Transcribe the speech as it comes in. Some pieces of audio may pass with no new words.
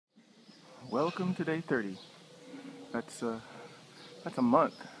Welcome to day 30. That's a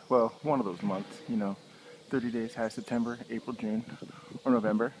month. Well, one of those months. 30 days has September, April, June, or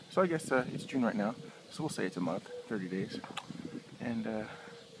November. So I guess it's June right now. So we'll say it's a month, 30 days. And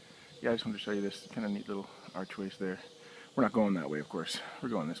yeah, I just wanted to show you this kind of neat little archways there. We're not going that way, of course. We're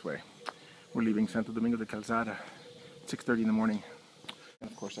going this way. We're leaving Santo Domingo de Calzada at 6:30 in the morning. And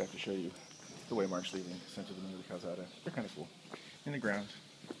of course, I have to show you the way Mark's leaving Santo Domingo de Calzada. They're kind of cool. In the ground.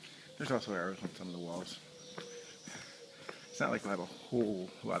 There's also arrows on some of the walls. It's not like we'll have a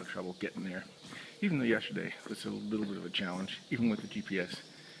whole lot of trouble getting there. Even though yesterday was a little bit of a challenge, even with the GPS,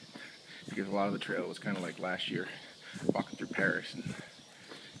 because a lot of the trail was kind of like last year, walking through Paris. And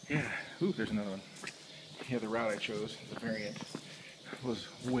yeah, ooh, there's another one. Yeah, the route I chose, the variant, was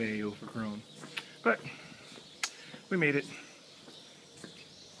way overgrown. But we made it.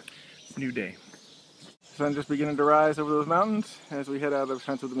 New day. Sun just beginning to rise over those mountains as we head out of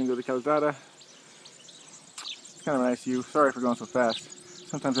Santo Domingo de Calzada. It's kind of a nice view. Sorry for going so fast.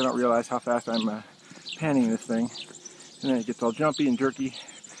 Sometimes I don't realize how fast I'm panning this thing. And then it gets all jumpy and jerky.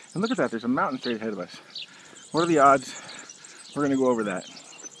 And look at that, there's a mountain straight ahead of us. What are the odds we're going to go over that?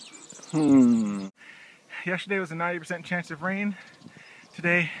 Yesterday was a 90% chance of rain.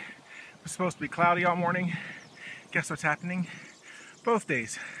 Today was supposed to be cloudy all morning. Guess what's happening? Both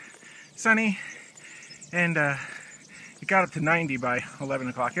days. Sunny. And it got up to 90 by 11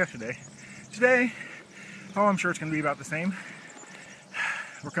 o'clock yesterday. Today, oh, I'm sure it's going to be about the same.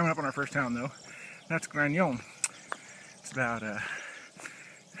 We're coming up on our first town, though. That's Camino. It's about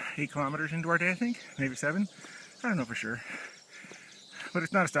 8 kilometers into our day, I think. Maybe 7. I don't know for sure. But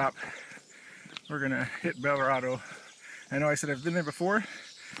it's not a stop. We're going to hit Belorado. I know I said I've been there before,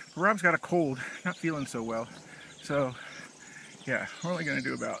 but Rob's got a cold. Not feeling so well. So, yeah, we're only going to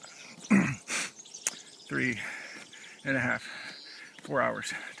do about 3.5, 4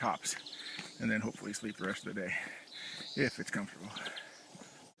 hours tops, and then hopefully sleep the rest of the day if it's comfortable.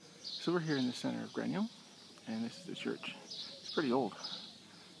 So we're here in the center of Camino, and this is the church. It's pretty old.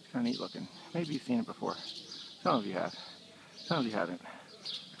 It's kind of neat looking. Maybe you've seen it before. Some of you have. Some of you haven't.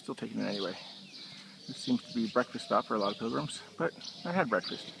 I'm still taking it anyway. This seems to be a breakfast stop for a lot of pilgrims, but I had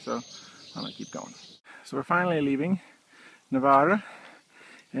breakfast, so I'm going to keep going. So we're finally leaving Navarra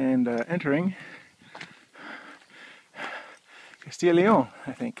and entering Castilla y León,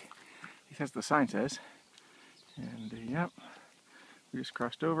 I think. That's the sign says. And yep, we just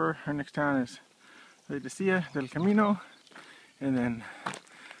crossed over. Our next town is del Camino, and then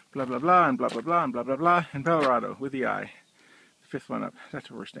blah blah blah and blah blah blah and blah blah blah and Belorado with the I. The 5th one up.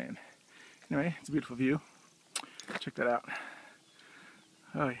 That's where we're staying. Anyway, it's a beautiful view. Check that out.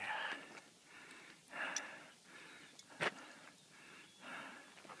 Oh yeah.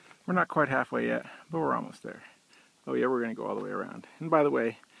 We're not quite halfway yet, but we're almost there. Oh yeah, we're going to go all the way around. And by the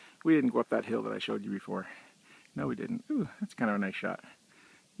way, we didn't go up that hill that I showed you before. No, we didn't. Ooh, that's kind of a nice shot,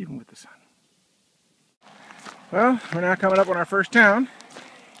 even with the sun. Well, we're now coming up on our first town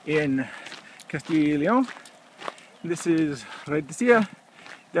in Castilla y León. This is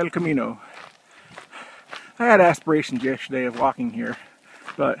del Camino. I had aspirations yesterday of walking here,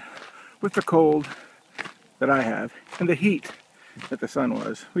 but with the cold that I have and the heat that the sun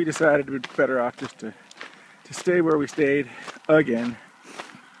was, we decided it would be better off just to stay where we stayed again,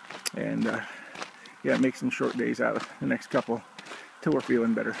 and yeah, make some short days out of the next couple till we're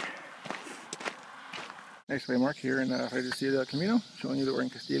feeling better. Nice way, Mark, here in del Camino, showing you that we're in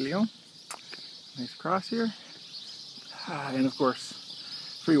Castilla y León. Nice cross here, and of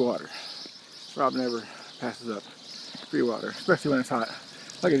course, free water. Rob never passes up free water, especially when it's hot,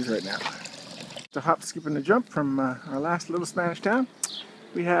 like it is right now. It's a hop, skip, and a jump from our last little Spanish town.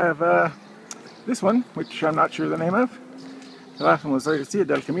 We have this one, which I'm not sure the name of. The last one was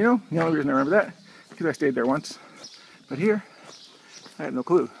del Camino. The only reason I remember that is because I stayed there once. But here, I had no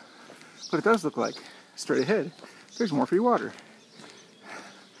clue. But it does look like, straight ahead, there's more free water.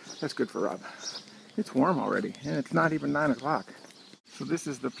 That's good for Rob. It's warm already, and it's not even 9 o'clock. So this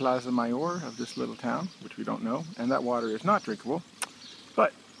is the Plaza Mayor of this little town, which we don't know, and that water is not drinkable.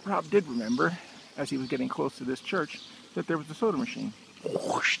 But Rob did remember, as he was getting close to this church, that there was a soda machine.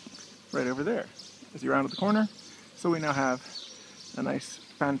 Right over there, as you round the corner. So we now have a nice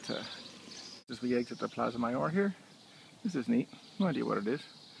Fanta. As we exit the Plaza Mayor here. This is neat. No idea what it is,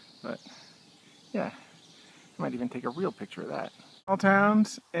 but yeah, I might even take a real picture of that. Small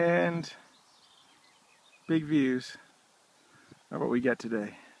towns and big views are what we get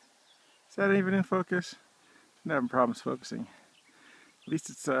today. Is that even in focus? I'm having problems focusing. At least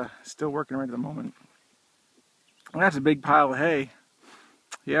it's still working right at the moment. And that's a big pile of hay.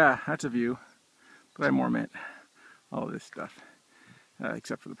 Yeah, that's a view. But I more meant all of this stuff.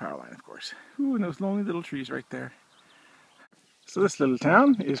 except for the power line, of course. Ooh, and those lonely little trees right there. So this little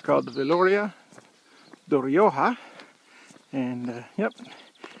town is called Viloria do Rioja, and yep,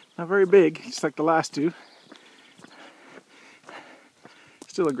 not very big, just like the last two.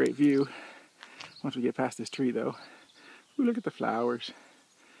 Still a great view once we get past this tree, though. Ooh, look at the flowers.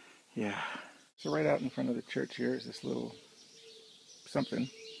 Yeah. So right out in front of the church here is this little something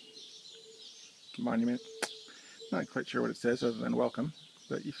monument. Not quite sure what it says other than welcome,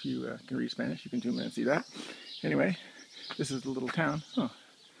 but if you can read Spanish, you can zoom in and see that. Anyway, this is the little town. Oh,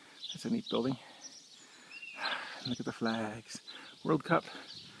 that's a neat building. Look at the flags. World Cup.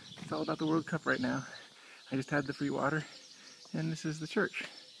 It's all about the World Cup right now. I just had the free water, and this is the church.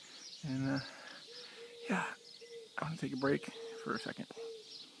 And yeah, I want to take a break for a second.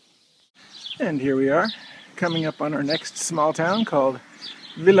 And here we are, coming up on our next small town called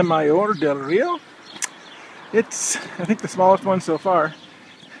Villamayor del Rio. It's, I think, the smallest one so far.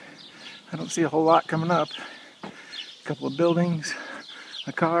 I don't see a whole lot coming up. A couple of buildings,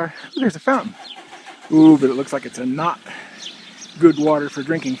 a car. Ooh, there's a fountain. Ooh, but it looks like it's a not good water for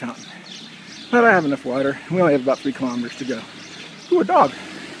drinking fountain. But I have enough water. We only have about 3 kilometers to go. Ooh, a dog.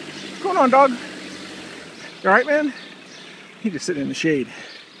 What's going on, dog? You alright, man? He's just sitting in the shade.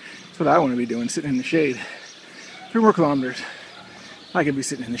 That's what I want to be doing, sitting in the shade. 3 more kilometers. I could be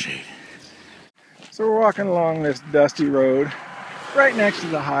sitting in the shade. So we're walking along this dusty road right next to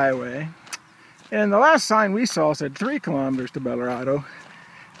the highway. And the last sign we saw said 3 kilometers to Belorado.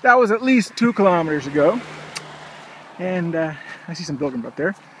 That was at least 2 kilometers ago. And I see some pilgrims up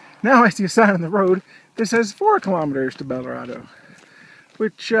there. Now I see a sign on the road that says 4 kilometers to Belorado,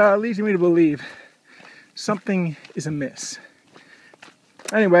 which leads me to believe something is amiss.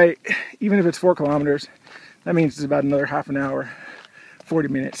 Anyway, even if it's 4 kilometers, that means it's about another half an hour, 40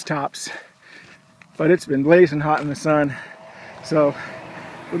 minutes tops. But it's been blazing hot in the sun, so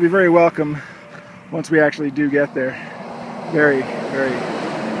it'll be very welcome once we actually do get there. Very, very,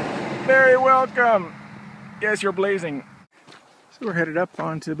 very welcome. Yes, you're blazing. So we're headed up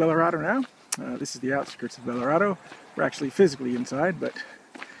onto Belorado now. This is the outskirts of Belorado. We're actually physically inside, but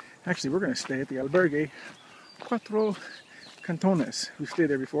actually we're going to stay at the albergue Cuatro Cantones. We've stayed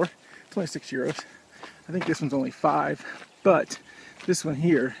there before. It's only €6. I think this one's only 5, but this one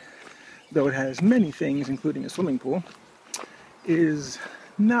here, though it has many things, including a swimming pool, is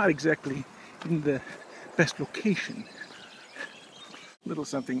not exactly in the best location. Little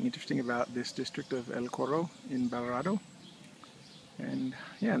something interesting about this district of El Corro in Belorado. And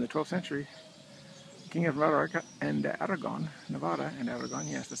yeah, in the 12th century, King of Navarra and Aragon,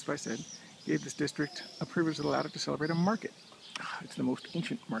 yes, that's what I said, gave this district a privilege that allowed it to celebrate a market. It's the most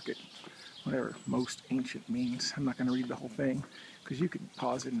ancient market, whatever most ancient means. I'm not going to read the whole thing, because you could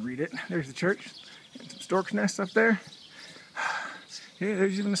pause it and read it. There's the church, and some stork's nests up there. Yeah,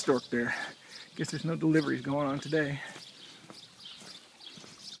 there's even a stork there. Guess there's no deliveries going on today.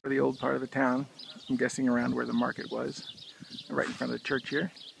 For the old part of the town, I'm guessing around where the market was, right in front of the church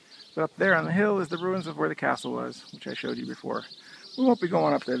here. But up there on the hill is the ruins of where the castle was, which I showed you before. We won't be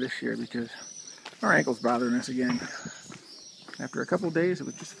going up there this year because our ankle's bothering us again. After a couple of days, it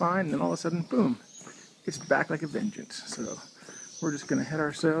was just fine, and then all of a sudden, boom, it's back like a vengeance. So we're just going to head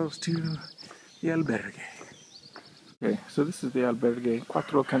ourselves to the albergue. Okay, so this is the albergue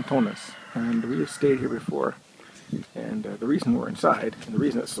Cuatro Cantones, and we have stayed here before. And the reason we're inside, and the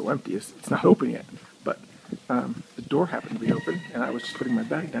reason it's so empty, is it's not open yet. But the door happened to be open, and I was just putting my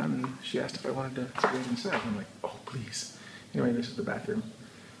bag down, and she asked if I wanted to go inside. I'm like, oh, please. Anyway, this is the bathroom.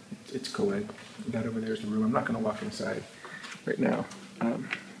 It's co-ed. That over there is the room. I'm not going to walk inside right now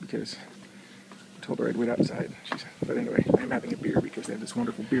because I told her I'd wait outside. But anyway, I'm having a beer because they have this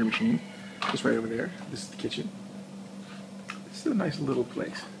wonderful beer machine just right over there. This is the kitchen. This is a nice little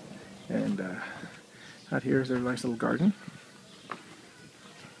place. And out here is their nice little garden.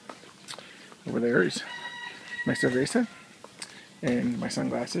 Over there is my cerveza and my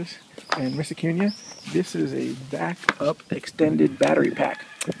sunglasses. And Miss Acuna, this is a backup extended battery pack.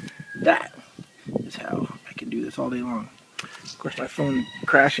 That is how I can do this all day long. Of course, my phone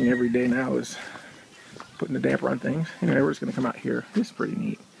crashing every day now is putting a damper on things. Anyway, we're just going to come out here. This is pretty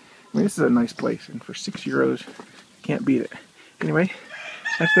neat. I mean, this is a nice place, and for €6, can't beat it. Anyway,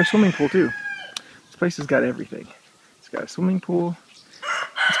 that's their swimming pool too. This place has got everything. It's got a swimming pool.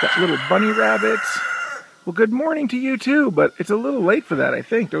 It's got little bunny rabbits. Well, good morning to you too, but it's a little late for that, I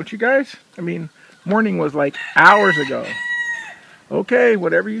think, don't you guys? I mean, morning was like hours ago. Okay,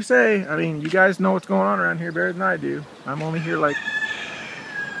 whatever you say. I mean, you guys know what's going on around here better than I do. I'm only here like...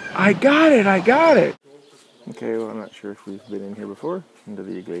 I got it! Okay, well, I'm not sure if we've been in here before, into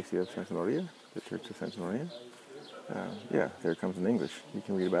the Iglesia of Santa Maria, the Church of Santa Maria. Yeah, there it comes in English. You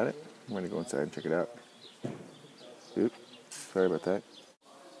can read about it. I'm going to go inside and check it out. Oops, sorry about that.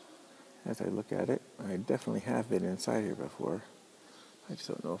 As I look at it, I definitely have been inside here before. I just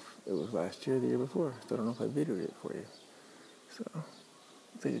don't know if it was last year or the year before. Still don't know if I videoed it for you. So, I'll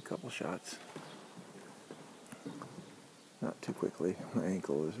take a couple shots. Not too quickly. My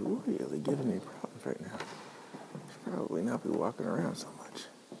ankle is really giving me problems right now. I should probably not be walking around so much.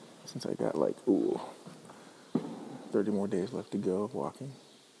 Since I got 30 more days left to go of walking.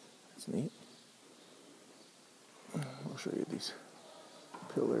 That's neat. I'll show you these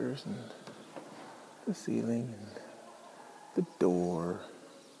pillars and the ceiling and the door.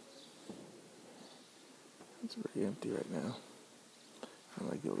 It's pretty empty right now. I'm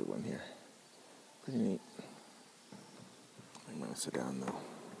like the only one here. Pretty neat. I'm gonna sit down though.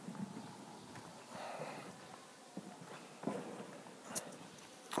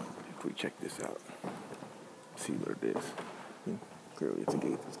 If we check this out, see what it is. Clearly it's a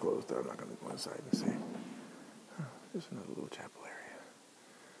gate that's closed, but I'm not gonna go inside and see. There's another little chapel area.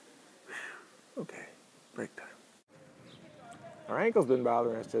 Whew. Okay, break time. Our ankle's been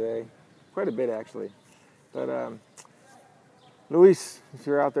bothering us today. Quite a bit actually. But Luis, if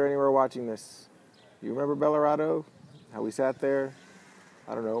you're out there anywhere watching this, you remember Belorado? How we sat there,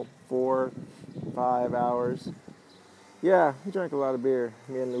 I don't know, 4, 5 hours. Yeah, he drank a lot of beer,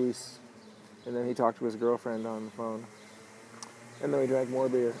 me and Luis. And then he talked to his girlfriend on the phone. And then we drank more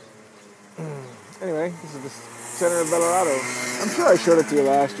beer. Anyway, this is the center of Belorado. I'm sure I showed it to you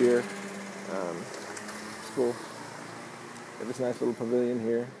last year. It's cool. Got this nice little pavilion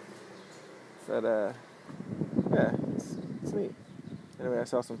here. But, yeah, it's neat. Anyway, I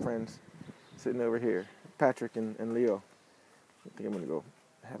saw some friends sitting over here. Patrick and Leo. I think I'm going to go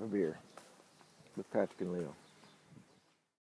have a beer with Patrick and Leo.